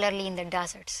 particularly in the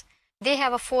deserts. They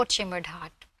have a four-chambered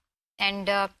heart, and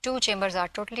two chambers are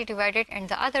totally divided, and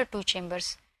the other two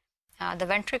chambers, the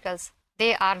ventricles,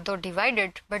 they are though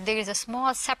divided, but there is a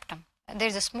small septum. There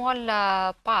is a small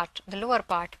part, the lower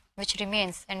part, which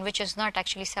remains and which is not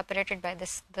actually separated by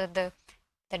this the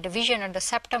division or the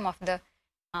septum of the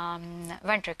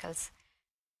ventricles.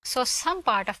 So some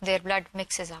part of their blood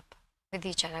mixes up with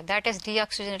each other, that is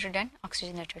deoxygenated and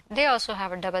oxygenated. They also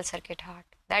have a double circuit heart,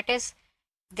 that is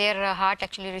their heart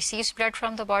actually receives blood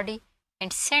from the body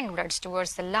and sends blood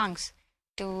towards the lungs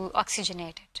to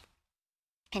oxygenate it,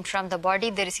 and from the body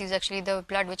they receive actually the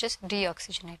blood which is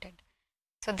deoxygenated.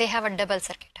 So they have a double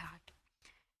circuit heart.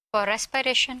 For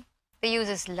respiration they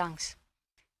use lungs,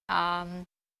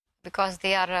 because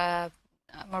they are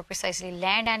more precisely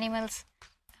land animals.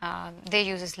 They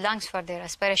use lungs for their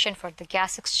respiration, for the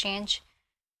gas exchange.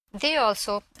 They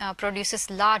also produces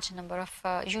large number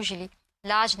of usually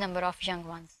large number of young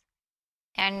ones,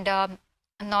 and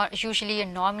not usually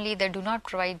and normally they do not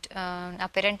provide a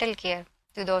parental care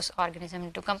to those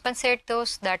organisms. To compensate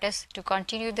those, that is to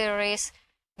continue their race,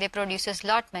 they produces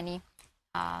lot many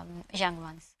young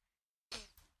ones.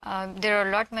 There are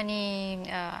a lot many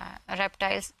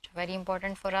reptiles which are very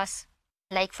important for us,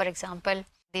 like for example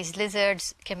these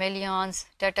lizards, chameleons,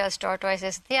 turtles,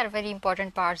 tortoises. They are very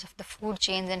important parts of the food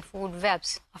chains and food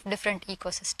webs of different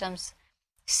ecosystems.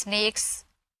 Snakes,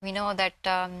 we know that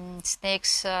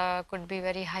snakes could be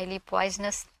very highly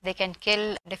poisonous. They can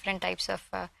kill different types of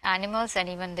animals, and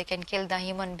even they can kill the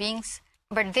human beings.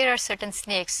 But there are certain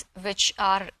snakes which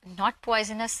are not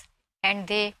poisonous, and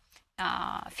they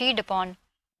feed upon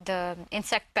the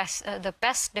insect pests, the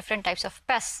pests, different types of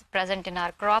pests present in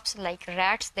our crops, like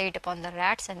rats. They eat upon the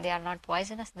rats and they are not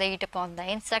poisonous. They eat upon the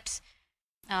insects,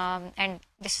 and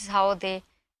this is how they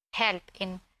help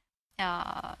in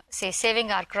say saving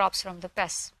our crops from the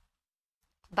pests.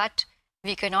 But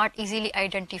we cannot easily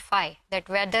identify that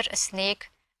whether a snake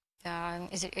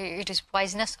it is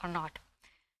poisonous or not.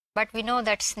 But we know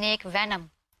that snake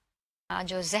venom,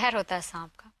 जो जहर होता है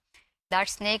सांप का, that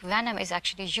snake venom is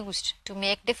actually used to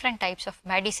make different types of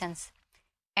medicines,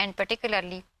 and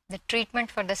particularly the treatment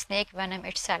for the snake venom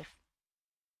itself.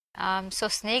 So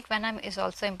snake venom is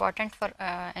also important for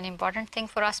an important thing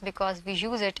for us, because we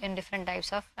use it in different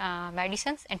types of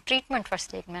medicines and treatment for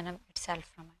snake venom itself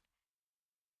from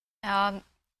it.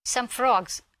 Some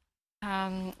frogs,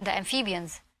 the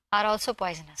amphibians, are also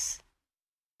poisonous.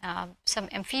 Some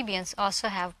amphibians also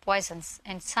have poisons,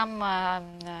 and some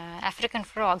African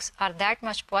frogs are that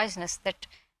much poisonous that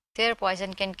their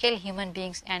poison can kill human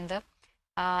beings and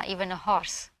even a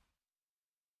horse.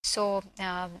 So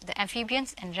the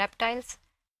amphibians and reptiles,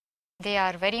 they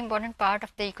are very important part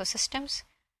of the ecosystems,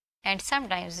 and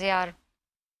sometimes they are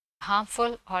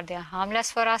harmful or they are harmless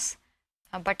for us,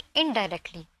 but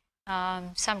indirectly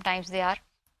sometimes they are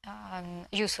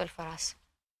useful for us.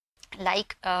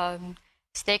 Like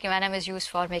snake venom is used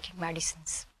for making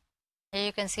medicines. Here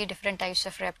you can see different types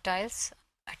of reptiles.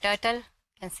 A turtle,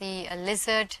 you can see a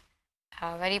lizard,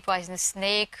 a very poisonous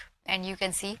snake, and you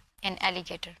can see an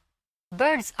alligator.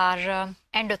 Birds are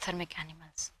endothermic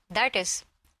animals. That is,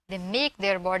 they make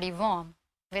their body warm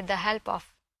with the help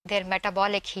of their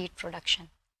metabolic heat production.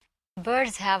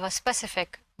 Birds have a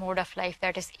specific mode of life,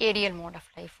 that is aerial mode of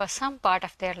life. For some part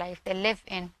of their life, they live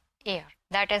in air.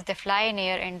 That is, they fly in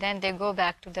air and then they go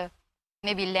back to the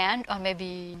maybe land or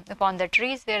maybe upon the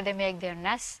trees where they make their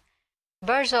nests.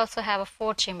 Birds also have a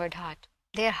four-chambered heart.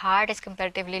 Their heart is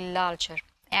comparatively larger,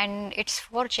 and its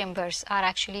four chambers are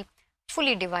actually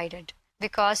fully divided,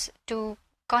 because to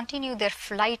continue their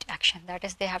flight action, that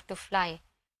is, they have to fly,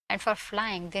 and for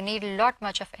flying they need a lot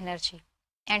much of energy,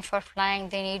 and for flying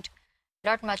they need a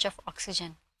lot much of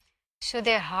oxygen. So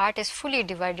their heart is fully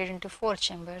divided into four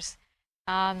chambers,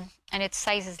 and its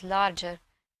size is larger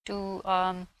to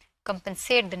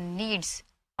compensate the needs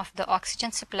of the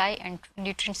oxygen supply and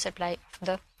nutrient supply of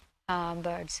the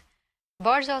birds.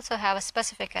 Birds also have a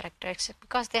specific characteristic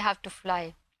because they have to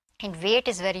fly, and weight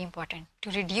is very important.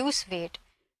 To reduce weight,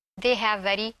 they have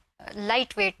very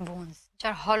lightweight bones, which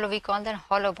are hollow. We call them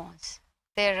hollow bones.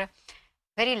 Their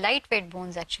very lightweight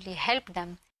bones actually help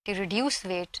them to reduce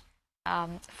weight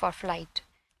for flight.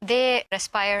 They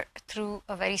respire through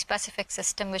a very specific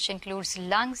system which includes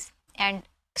lungs and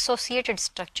associated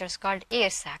structures called air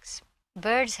sacs.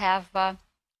 Birds have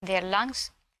their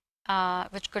lungs,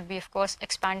 which could be, of course,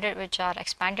 expanded, which are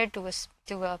expanded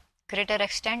to a greater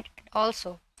extent.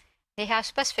 Also, they have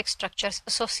specific structures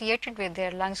associated with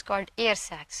their lungs called air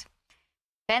sacs.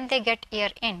 When they get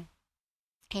air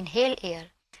inhale air,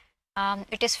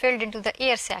 it is filled into the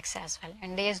air sacs as well,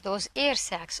 and those air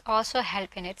sacs also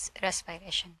help in its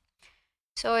respiration.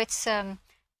 So its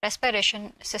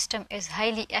respiration system is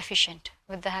highly efficient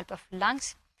with the help of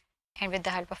lungs and with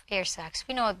the help of air sacs.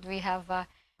 We know we have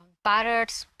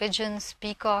parrots, pigeons,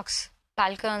 peacocks,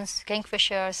 falcons,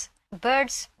 kingfishers.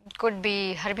 Birds could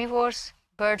be herbivores,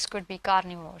 birds could be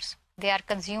carnivores. They are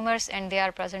consumers, and they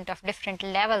are present of different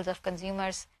levels of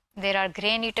consumers. There are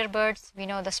grain eater birds. We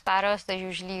know the sparrows, they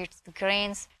usually eat the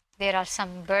grains. There are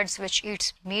some birds which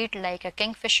eat meat, like a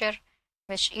kingfisher,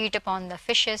 which eat upon the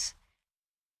fishes.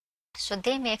 So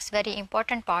they makes very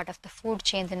important part of the food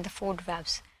chains and the food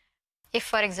webs. If,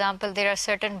 for example, there are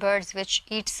certain birds which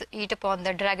eat upon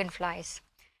the dragonflies,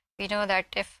 we know that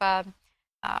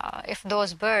if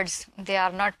those birds, they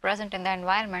are not present in the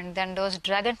environment, then those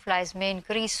dragonflies may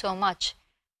increase so much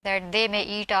that they may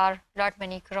eat our lot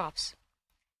many crops.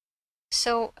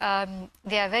 So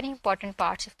they are very important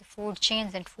parts of the food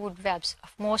chains and food webs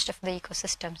of most of the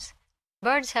ecosystems.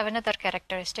 Birds have another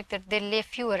characteristic, that they lay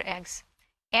fewer eggs,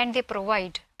 and they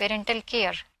provide parental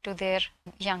care to their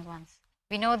young ones.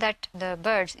 We know that the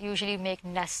birds usually make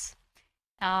nests,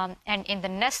 and in the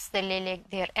nests they lay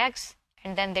their eggs,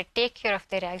 and then they take care of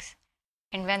their eggs,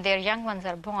 and when their young ones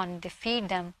are born, they feed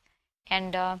them,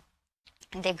 and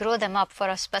they grow them up for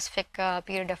a specific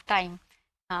period of time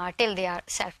till they are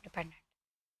self-dependent.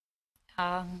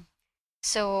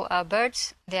 So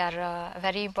birds, they are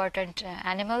very important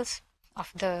animals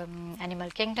of the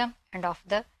animal kingdom and of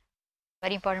the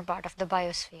very important part of the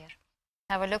biosphere.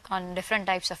 Have a look on different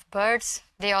types of birds.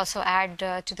 They also add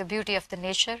to the beauty of the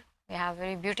nature. We have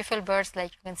very beautiful birds,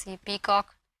 like you can see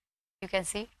peacock. You can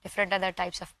see different other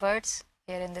types of birds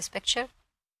here in this picture.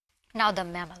 Now the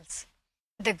mammals,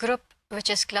 the group which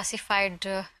is classified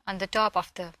on the top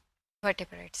of the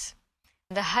vertebrates,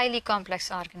 the highly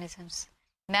complex organisms.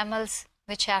 Mammals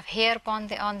which have hair on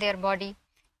their body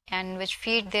and which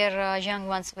feed their young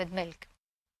ones with milk.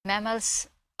 Mammals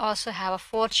also have a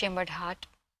four-chambered heart,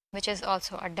 which is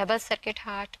also a double circuit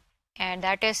heart, and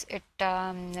that is, it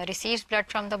receives blood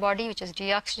from the body, which is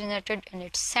deoxygenated, and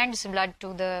it sends blood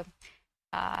to the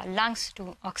lungs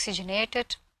to oxygenate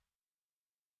it.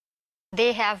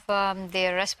 They have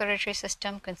their respiratory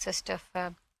system consists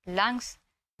of lungs.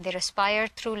 They respire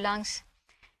through lungs,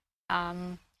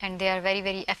 and they are very,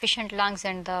 very efficient lungs,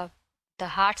 and the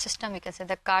heart system, you can say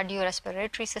the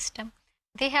cardiorespiratory system.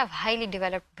 They have highly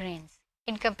developed brains.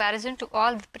 In comparison to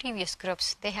all the previous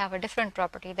groups, they have a different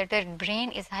property, that their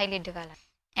brain is highly developed.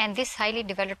 And this highly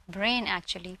developed brain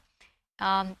actually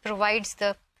provides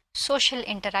the social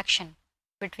interaction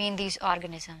between these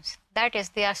organisms. That is,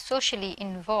 they are socially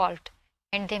involved,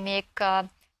 and they make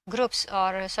groups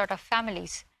or sort of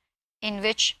families in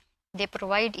which they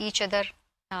provide each other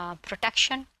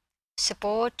protection,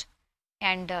 support,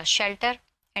 and shelter,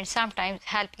 and sometimes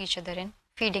help each other in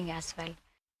feeding as well.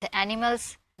 The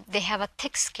animals, they have a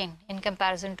thick skin in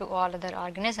comparison to all other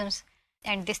organisms,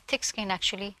 and this thick skin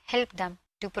actually help them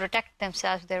to protect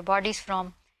themselves, their bodies,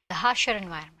 from the harsher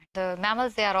environment. The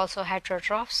mammals, they are also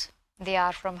heterotrophs. They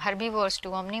are from herbivores to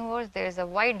omnivores. There is a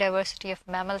wide diversity of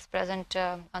mammals present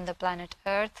on the planet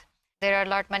Earth. There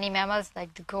are many mammals,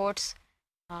 like the goats,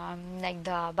 like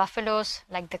the buffaloes,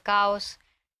 like the cows,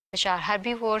 which are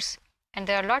herbivores, and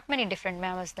there are many different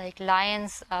mammals like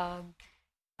lions,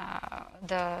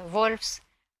 the wolves,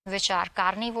 which are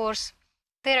carnivores.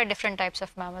 There are different types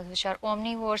of mammals which are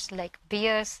omnivores, like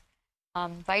bears,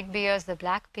 white bears, the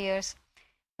black bears.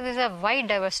 So there's a wide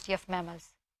diversity of mammals.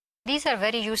 These are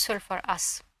very useful for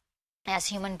us as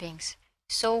human beings.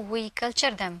 So we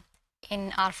culture them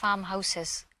in our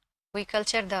farmhouses. We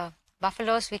culture the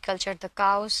buffaloes, we culture the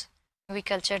cows, we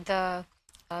culture the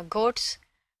goats.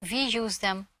 We use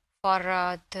them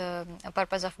for the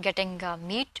purpose of getting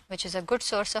meat, which is a good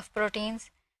source of proteins,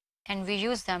 and we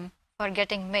use them for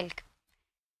getting milk.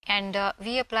 And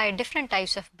we apply different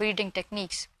types of breeding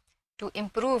techniques to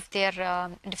improve their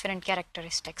different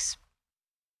characteristics.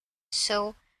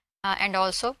 So, and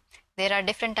also there are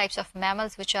different types of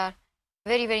mammals which are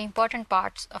very, very important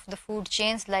parts of the food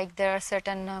chains. Like there are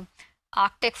certain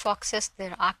Arctic foxes,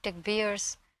 there are Arctic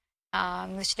bears,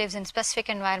 which lives in specific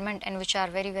environment and which are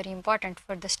very, very important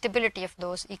for the stability of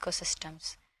those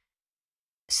ecosystems.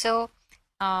 So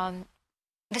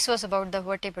this was about the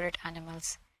vertebrate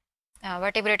animals.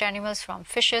 Vertebrate animals, from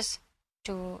fishes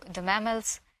to the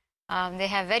mammals, they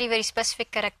have very, very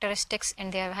specific characteristics,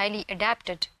 and they are highly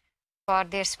adapted for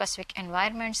their specific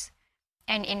environments.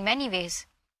 And in many ways,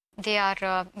 they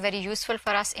are very useful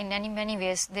for us. In many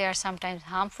ways, they are sometimes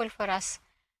harmful for us.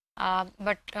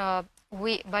 But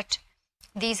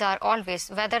these are always,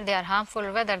 whether they are harmful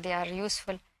or whether they are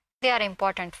useful, they are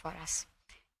important for us.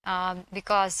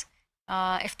 Because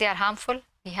if they are harmful,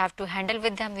 we have to handle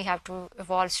with them, we have to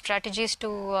evolve strategies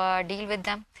to deal with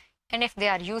them. And if they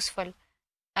are useful,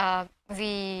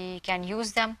 we can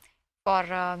use them for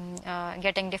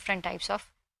getting different types of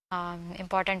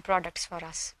important products for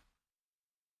us.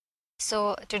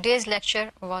 So today's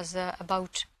lecture was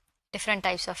about different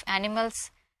types of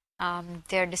animals,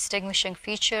 their distinguishing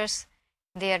features,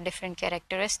 their different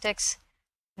characteristics,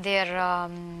 their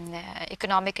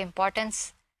economic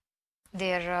importance,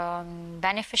 their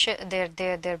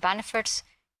their benefits,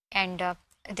 and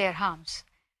their harms,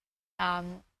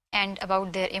 and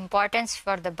about their importance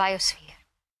for the biosphere.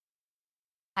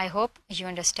 I hope you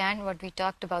understand what we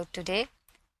talked about today.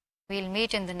 We'll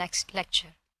meet in the next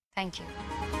lecture. Thank you.